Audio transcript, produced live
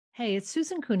Hey, it's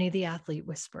Susan Cooney, the Athlete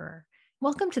Whisperer.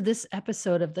 Welcome to this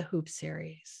episode of the Hoop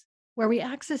Series, where we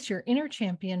access your inner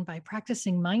champion by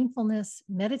practicing mindfulness,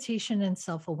 meditation, and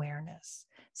self-awareness.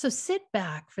 So sit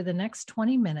back for the next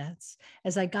 20 minutes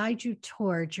as I guide you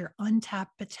towards your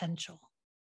untapped potential.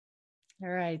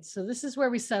 All right, so this is where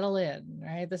we settle in,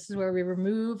 right? This is where we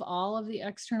remove all of the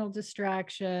external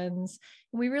distractions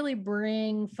and we really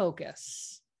bring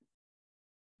focus,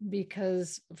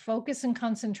 because focus and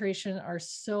concentration are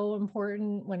so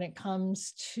important when it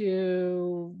comes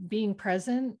to being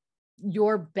present.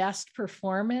 Your best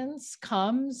performance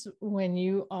comes when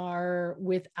you are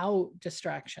without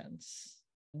distractions.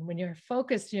 When you're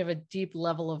focused, you have a deep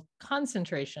level of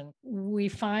concentration. We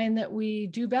find that we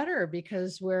do better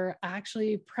because we're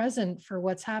actually present for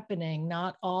what's happening,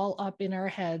 not all up in our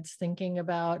heads thinking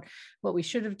about what we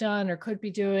should have done or could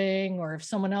be doing, or if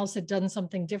someone else had done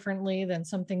something differently, then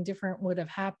something different would have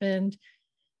happened.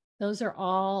 Those are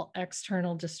all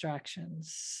external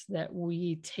distractions that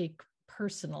we take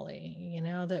personally,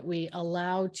 that we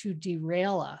allow to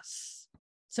derail us.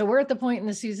 So we're at the point in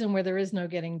the season where there is no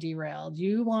getting derailed.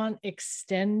 You want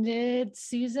extended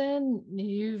season,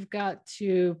 you've got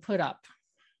to put up,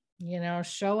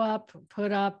 show up,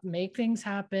 put up, make things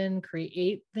happen,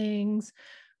 create things,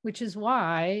 which is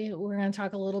why we're going to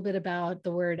talk a little bit about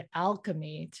the word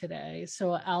alchemy today.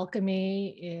 So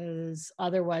alchemy is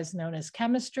otherwise known as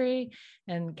chemistry,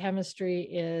 and chemistry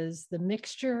is the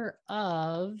mixture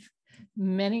of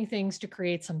many things to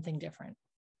create something different.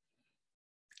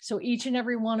 So each and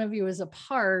every one of you is a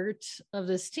part of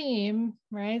this team,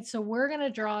 right? So we're going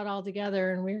to draw it all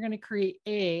together and we're going to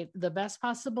create the best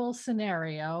possible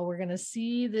scenario. We're going to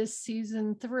see this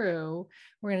season through.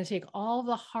 We're going to take all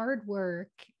the hard work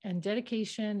and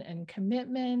dedication and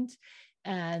commitment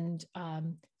and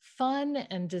fun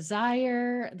and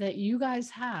desire that you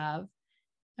guys have,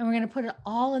 and we're going to put it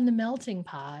all in the melting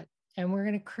pot, and we're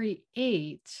going to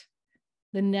create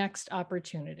the next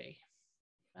opportunity.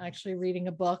 Actually reading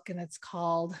a book, and it's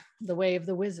called The Way of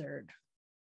the Wizard.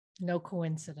 No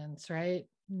coincidence, right?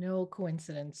 No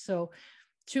coincidence. So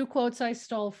 2 quotes I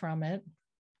stole from it.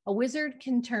 A wizard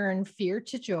can turn fear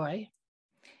to joy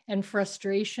and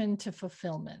frustration to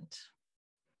fulfillment.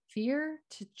 Fear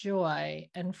to joy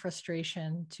and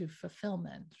frustration to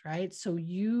fulfillment, right? So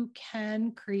you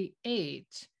can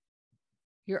create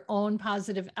your own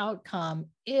positive outcome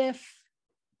if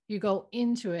you go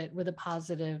into it with a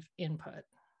positive input.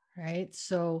 Right?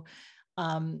 So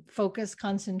focus,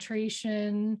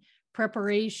 concentration,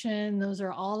 preparation, those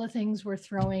are all the things we're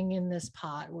throwing in this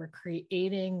pot. We're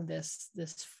creating this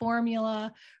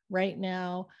formula right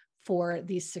now for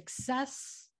the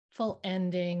successful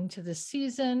ending to the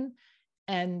season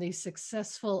and the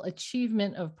successful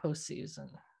achievement of postseason.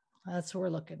 That's what we're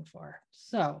looking for.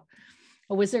 So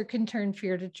a wizard can turn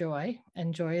fear to joy,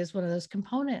 and joy is one of those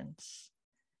components.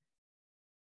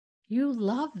 You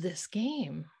love this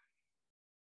game.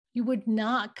 You would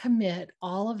not commit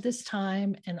all of this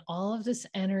time and all of this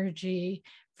energy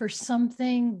for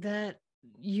something that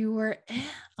you were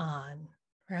on,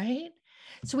 right?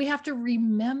 So we have to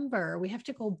remember, we have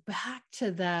to go back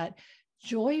to that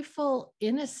joyful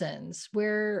innocence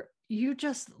where you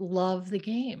just love the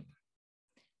game,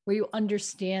 where you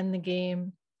understand the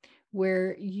game,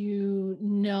 where you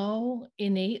know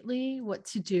innately what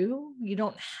to do. You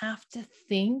don't have to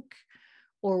think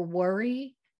or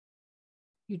worry.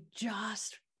 You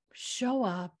just show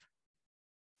up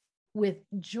with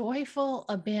joyful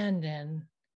abandon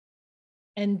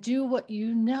and do what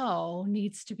you know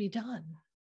needs to be done.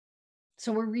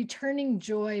 So we're returning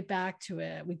joy back to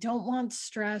it. We don't want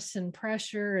stress and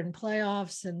pressure and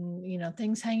playoffs and,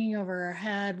 things hanging over our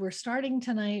head. We're starting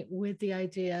tonight with the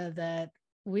idea that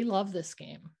we love this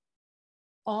game,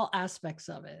 all aspects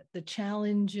of it, the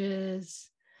challenges,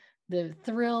 the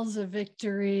thrills of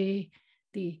victory,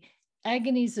 the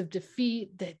agonies of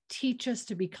defeat that teach us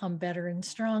to become better and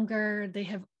stronger. They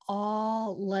have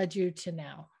all led you to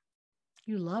now.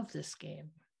 You love this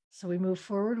game. So we move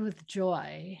forward with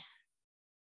joy,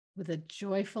 with a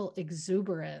joyful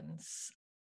exuberance.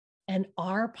 And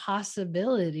our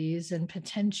possibilities and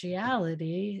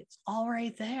potentiality, it's all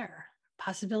right there.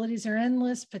 Possibilities are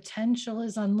endless. Potential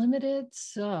is unlimited.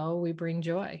 So we bring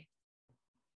joy.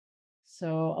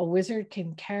 So a wizard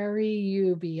can carry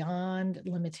you beyond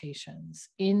limitations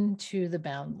into the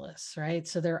boundless, right?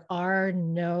 So there are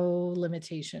no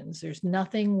limitations. There's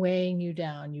nothing weighing you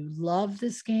down. You love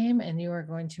this game and you are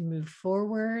going to move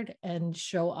forward and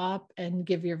show up and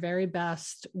give your very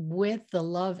best with the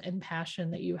love and passion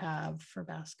that you have for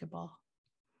basketball.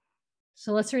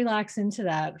 So let's relax into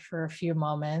that for a few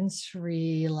moments.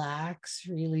 Relax,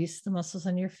 release the muscles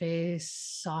on your face,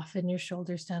 soften your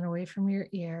shoulders down away from your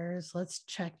ears. Let's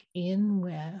check in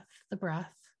with the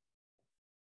breath.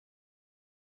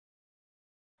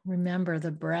 Remember,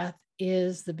 the breath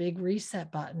is the big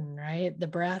reset button, right? The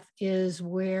breath is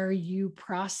where you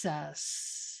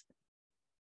process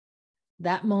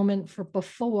that moment for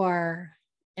before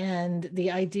and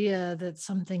the idea that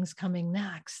something's coming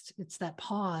next. It's that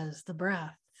pause, the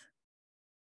breath.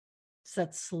 It's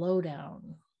that slow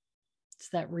down. It's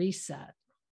that reset.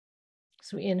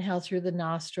 So we inhale through the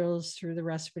nostrils, through the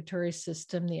respiratory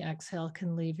system. The exhale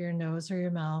can leave your nose or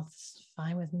your mouth. It's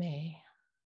fine with me.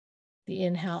 The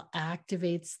inhale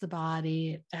activates the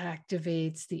body, it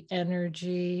activates the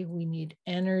energy. We need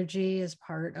energy as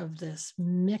part of this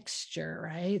mixture,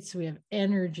 right? So we have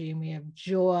energy and we have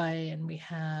joy and we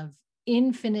have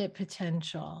infinite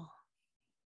potential.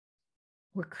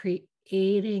 We're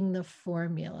creating the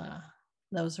formula.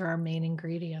 Those are our main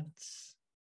ingredients.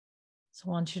 So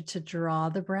I want you to draw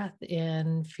the breath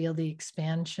in, feel the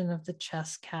expansion of the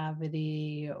chest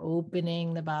cavity,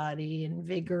 opening the body,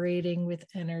 invigorating with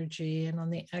energy. And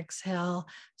on the exhale,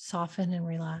 soften and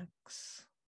relax.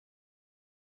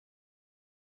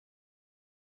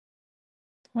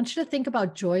 I want you to think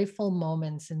about joyful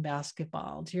moments in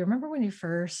basketball. Do you remember when you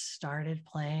first started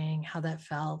playing, how that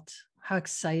felt, how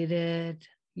excited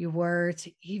you were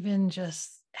to even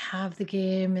just have the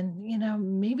game? And,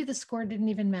 maybe the score didn't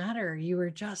even matter. You were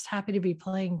just happy to be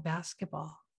playing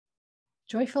basketball.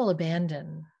 Joyful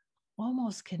abandon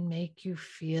almost can make you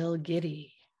feel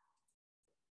giddy.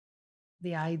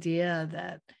 The idea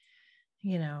that,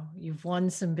 you've won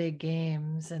some big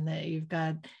games and that you've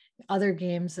got other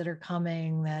games that are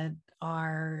coming that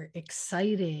are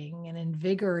exciting and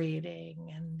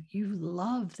invigorating, and you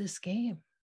love this game.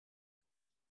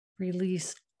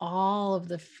 Release all of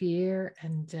the fear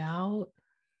and doubt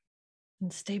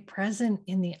and stay present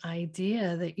in the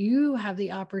idea that you have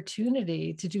the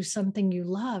opportunity to do something you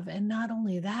love. And not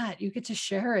only that, you get to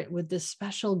share it with this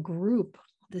special group,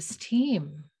 this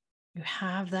team. You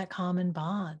have that common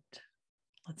bond.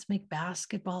 Let's make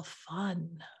basketball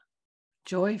fun,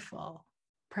 joyful.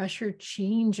 Pressure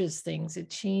changes things.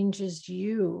 It changes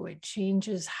you. It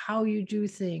changes how you do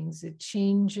things. It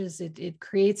changes, it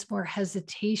creates more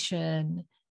hesitation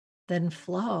than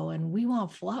flow. And we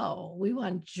want flow. We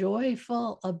want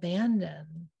joyful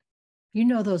abandon. You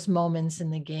know those moments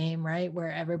in the game, right?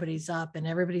 Where everybody's up and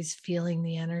everybody's feeling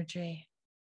the energy.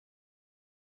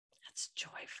 That's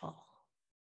joyful.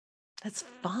 That's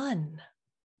fun.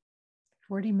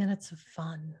 40 minutes of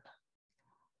fun.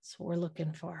 That's what we're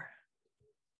looking for.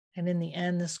 And in the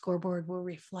end, the scoreboard will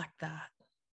reflect that.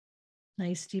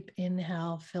 Nice deep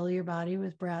inhale, fill your body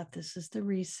with breath. This is the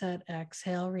reset.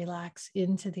 Exhale, relax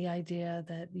into the idea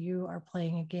that you are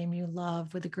playing a game you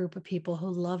love with a group of people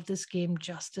who love this game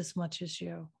just as much as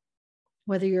you.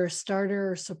 Whether you're a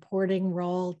starter or supporting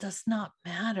role does not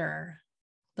matter.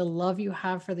 The love you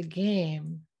have for the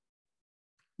game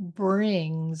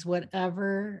brings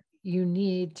whatever you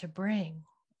need to bring.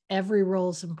 Every role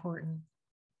is important.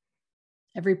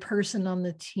 Every person on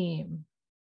the team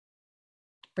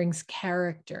brings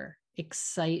character,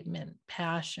 excitement,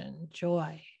 passion,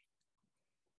 joy.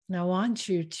 Now I want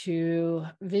you to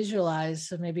visualize,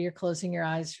 so maybe you're closing your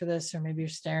eyes for this, or maybe you're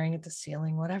staring at the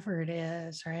ceiling, whatever it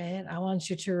is, right? I want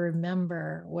you to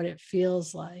remember what it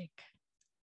feels like.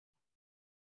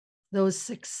 Those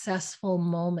successful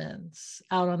moments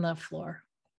out on that floor.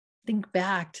 Think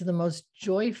back to the most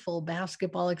joyful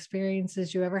basketball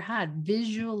experiences you ever had.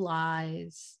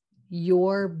 Visualize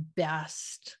your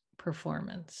best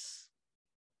performance.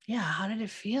 Yeah, how did it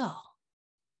feel?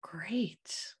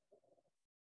 Great.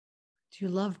 Do you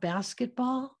love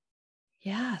basketball?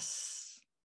 Yes.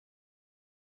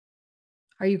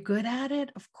 Are you good at it?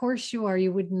 Of course you are.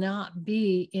 You would not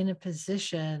be in a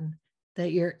position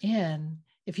that you're in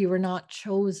if you were not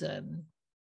chosen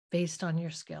based on your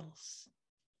skills.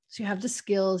 So you have the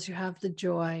skills, you have the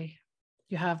joy,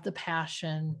 you have the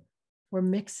passion. We're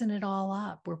mixing it all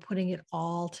up. We're putting it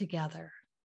all together.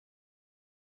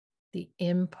 The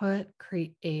input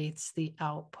creates the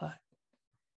output.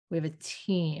 We have a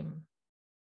team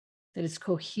that is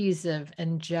cohesive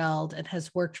and gelled and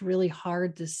has worked really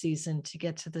hard this season to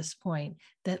get to this point,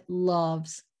 that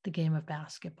loves the game of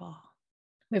basketball.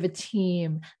 We have a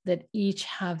team that each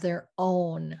have their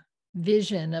own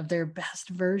vision of their best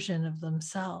version of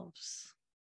themselves.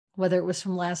 Whether it was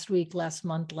from last week, last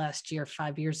month, last year,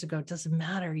 5 years ago, it doesn't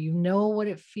matter. You know what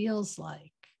it feels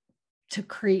like to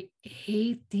create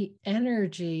the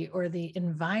energy or the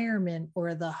environment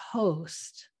or the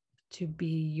host to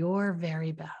be your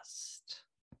very best.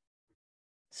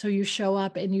 So you show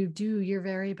up and you do your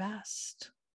very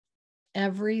best.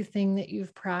 Everything that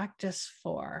you've practiced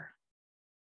for,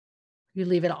 you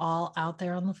leave it all out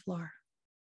there on the floor.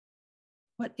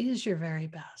 What is your very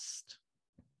best?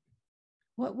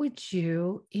 What would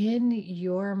you, in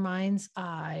your mind's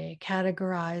eye,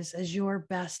 categorize as your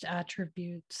best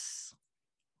attributes,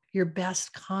 your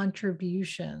best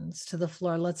contributions to the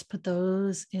floor? Let's put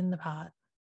those in the pot.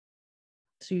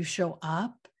 So you show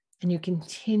up and you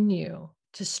continue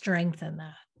to strengthen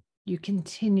that. You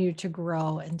continue to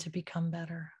grow and to become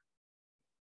better.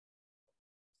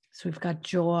 So we've got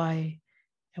joy,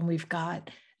 and we've got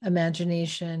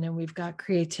imagination, and we've got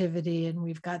creativity, and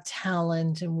we've got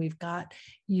talent, and we've got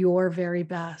your very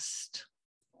best.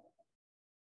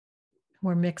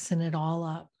 We're mixing it all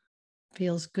up.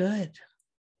 Feels good.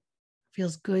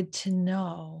 Feels good to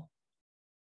know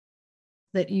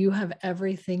that you have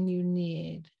everything you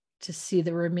need to see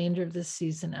the remainder of the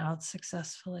season out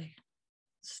successfully.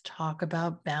 Let's talk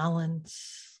about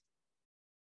balance,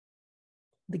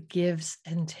 the gives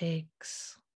and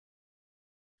takes.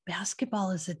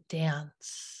 Basketball is a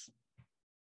dance,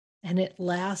 and it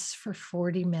lasts for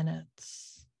 40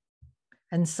 minutes.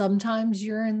 And sometimes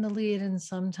you're in the lead, and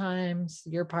sometimes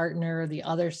your partner or the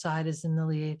other side is in the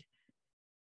lead.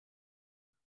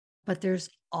 But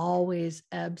there's always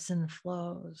ebbs and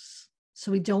flows.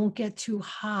 So we don't get too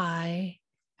high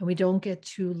and we don't get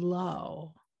too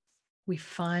low. We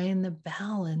find the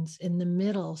balance in the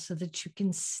middle so that you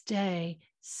can stay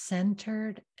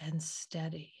centered and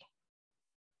steady.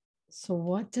 So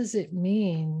what does it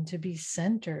mean to be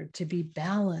centered, to be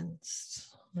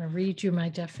balanced? I'm going to read you my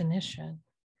definition.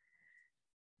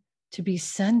 To be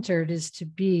centered is to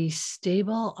be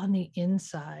stable on the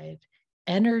inside,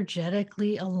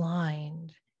 energetically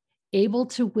aligned, able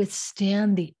to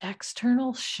withstand the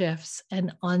external shifts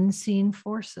and unseen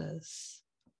forces.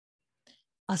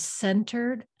 A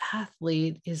centered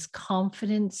athlete is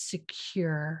confident,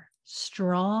 secure,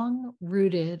 strong,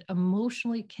 rooted,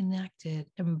 emotionally connected,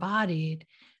 embodied,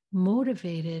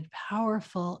 motivated,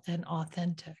 powerful, and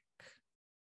authentic.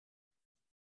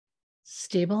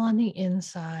 Stable on the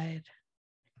inside,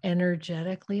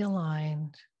 energetically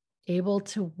aligned, able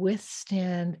to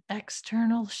withstand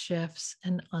external shifts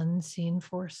and unseen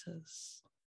forces.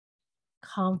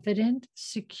 Confident,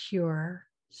 secure,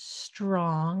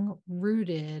 strong,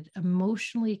 rooted,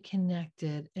 emotionally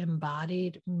connected,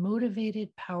 embodied,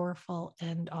 motivated, powerful,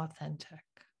 and authentic.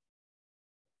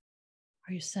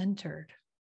 Are you centered?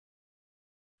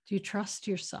 Do you trust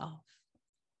yourself?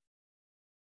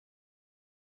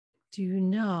 Do you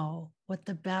know what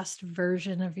the best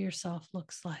version of yourself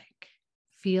looks like,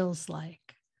 feels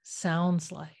like,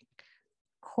 sounds like?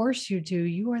 Of course you do.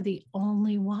 You are the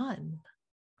only one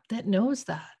that knows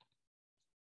that.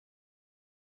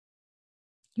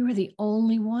 You are the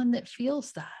only one that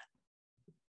feels that.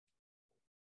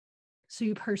 So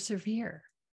you persevere,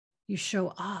 you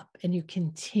show up, and you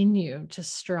continue to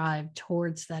strive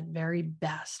towards that very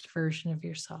best version of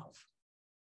yourself.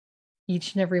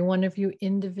 Each and every one of you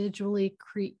individually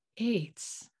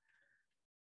creates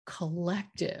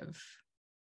collective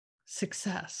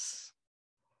success.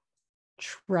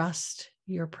 Trust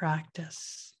your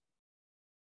practice.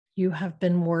 You have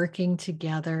been working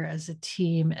together as a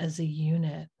team, as a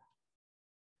unit.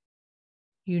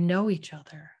 You know each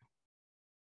other.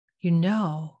 You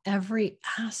know every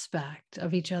aspect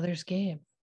of each other's game.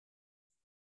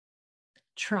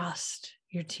 Trust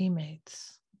your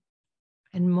teammates.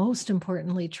 And most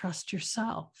importantly, trust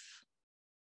yourself.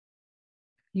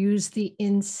 Use the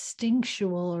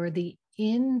instinctual or the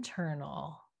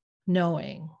internal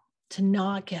knowing to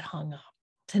not get hung up,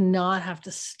 to not have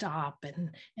to stop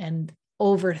and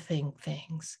overthink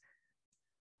things,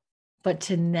 but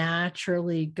to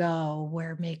naturally go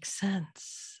where it makes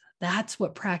sense. That's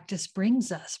what practice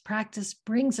brings us. Practice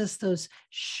brings us those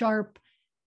sharp,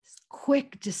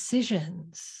 quick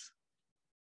decisions.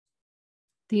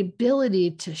 The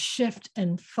ability to shift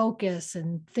and focus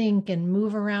and think and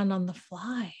move around on the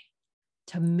fly,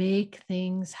 to make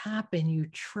things happen. You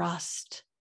trust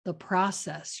the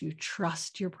process. You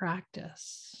trust your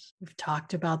practice. We've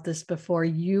talked about this before.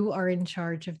 You are in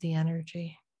charge of the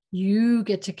energy. You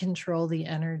get to control the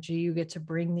energy. You get to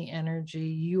bring the energy.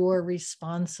 You're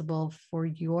responsible for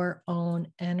your own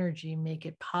energy. Make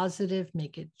it positive,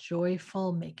 make it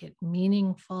joyful, make it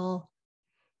meaningful,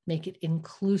 make it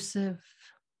inclusive.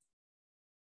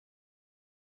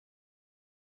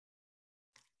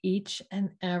 Each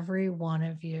and every one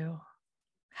of you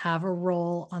have a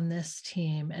role on this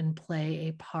team and play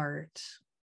a part.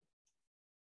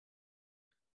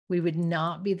 We would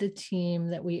not be the team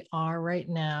that we are right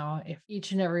now if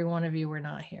each and every one of you were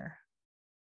not here.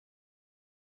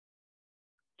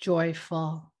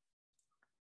 Joyful,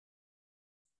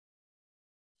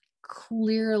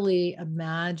 clearly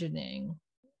imagining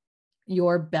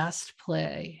your best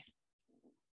play,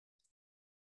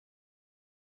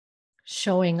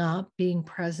 showing up, being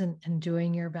present, and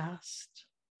doing your best,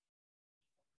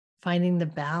 finding the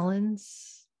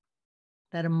balance,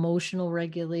 that emotional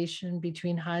regulation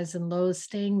between highs and lows,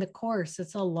 staying the course.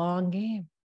 It's a long game.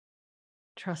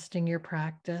 Trusting your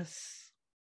practice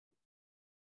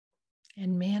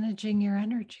and managing your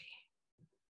energy.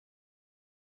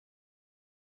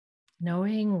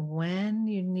 Knowing when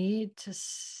you need to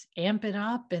amp it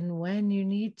up and when you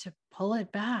need to pull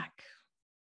it back.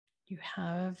 You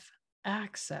have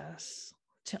access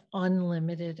to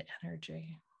unlimited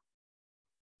energy.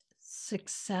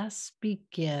 Success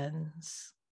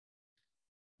begins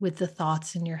with the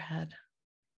thoughts in your head.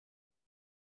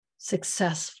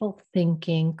 Successful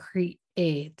thinking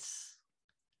creates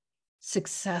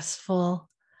successful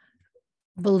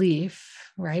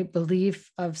belief, right?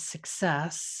 Belief of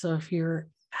success. So if you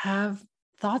have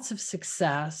thoughts of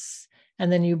success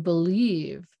and then you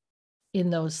believe in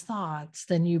those thoughts,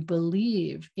 then you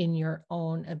believe in your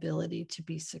own ability to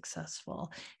be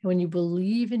successful. And when you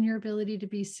believe in your ability to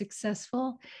be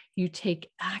successful, you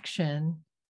take action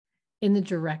in the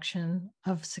direction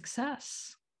of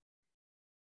success.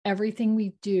 Everything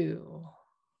we do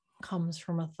comes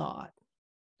from a thought.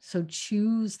 So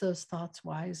choose those thoughts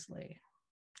wisely.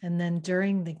 And then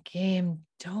during the game,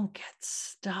 don't get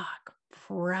stuck.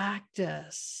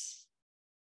 Practice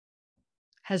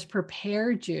has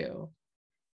prepared you.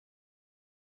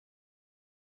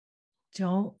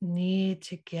 Don't need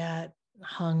to get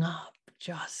hung up.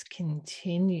 Just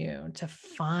continue to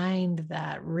find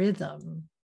that rhythm.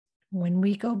 When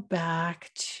we go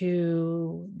back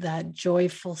to that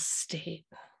joyful state,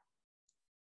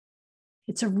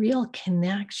 it's a real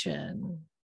connection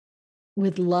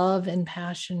with love and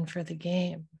passion for the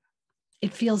game.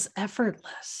 It feels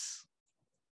effortless.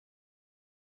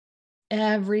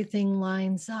 Everything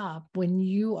lines up when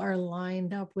you are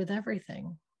lined up with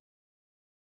everything.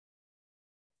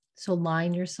 So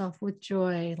line yourself with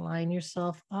joy, line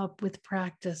yourself up with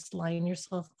practice, line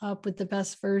yourself up with the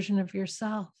best version of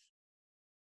yourself.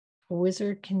 A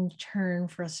wizard can turn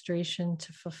frustration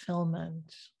to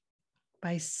fulfillment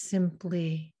by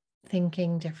simply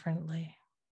thinking differently.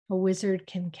 A wizard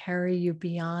can carry you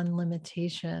beyond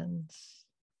limitations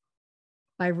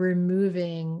by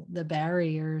removing the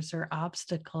barriers or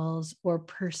obstacles or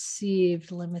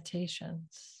perceived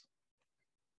limitations.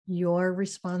 Your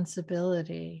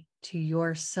responsibility to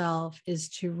yourself is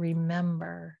to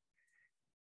remember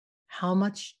how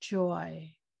much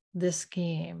joy this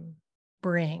game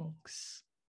brings,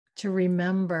 to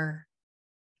remember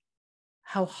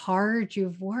how hard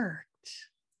you've worked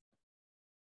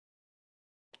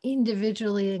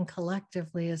individually and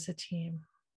collectively as a team,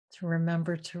 to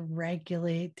remember to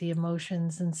regulate the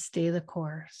emotions and stay the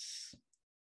course.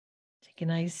 Take a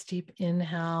nice deep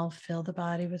inhale, fill the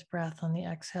body with breath. On the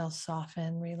exhale,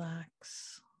 soften,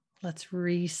 relax. Let's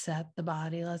reset the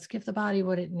body. Let's give the body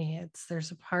what it needs.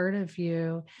 There's a part of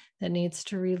you that needs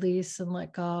to release and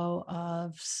let go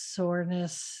of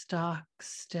soreness, stuck,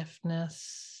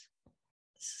 stiffness.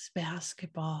 This is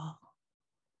basketball,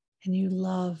 and you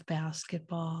love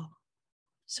basketball.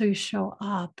 So you show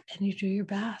up and you do your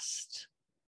best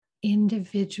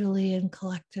individually and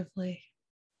collectively.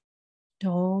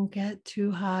 Don't get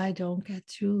too high, don't get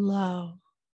too low.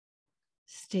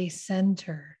 Stay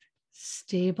centered,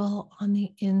 stable on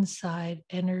the inside,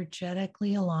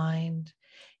 energetically aligned,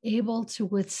 able to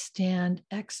withstand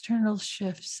external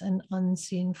shifts and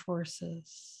unseen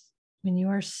forces. When you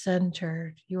are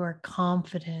centered, you are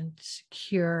confident,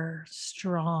 secure,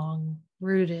 strong,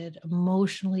 rooted,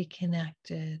 emotionally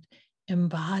connected,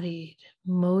 embodied,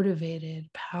 motivated,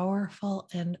 powerful,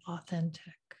 and authentic.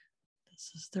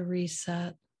 This is the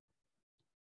reset.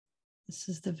 This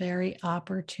is the very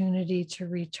opportunity to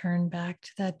return back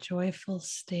to that joyful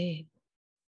state,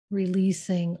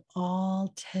 releasing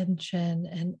all tension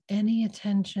and any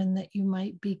attention that you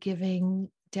might be giving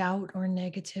doubt or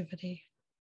negativity.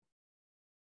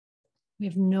 We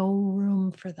have no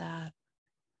room for that.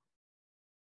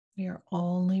 We are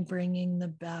only bringing the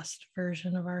best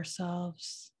version of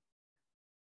ourselves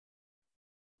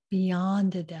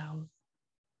beyond a doubt,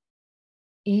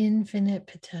 infinite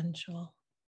potential,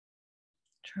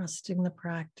 trusting the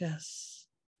practice,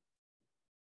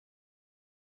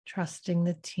 trusting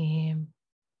the team,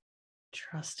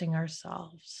 trusting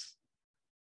ourselves.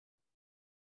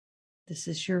 This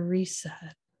is your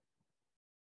reset.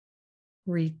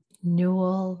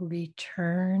 renewal,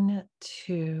 return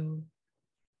to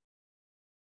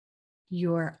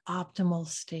your optimal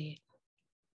state.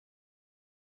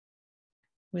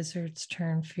 Wizards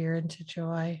turn fear into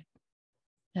joy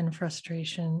and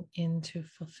frustration into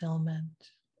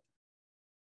fulfillment.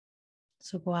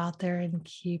 So go out there and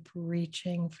keep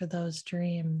reaching for those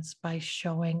dreams by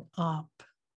showing up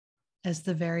as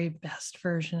the very best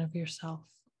version of yourself.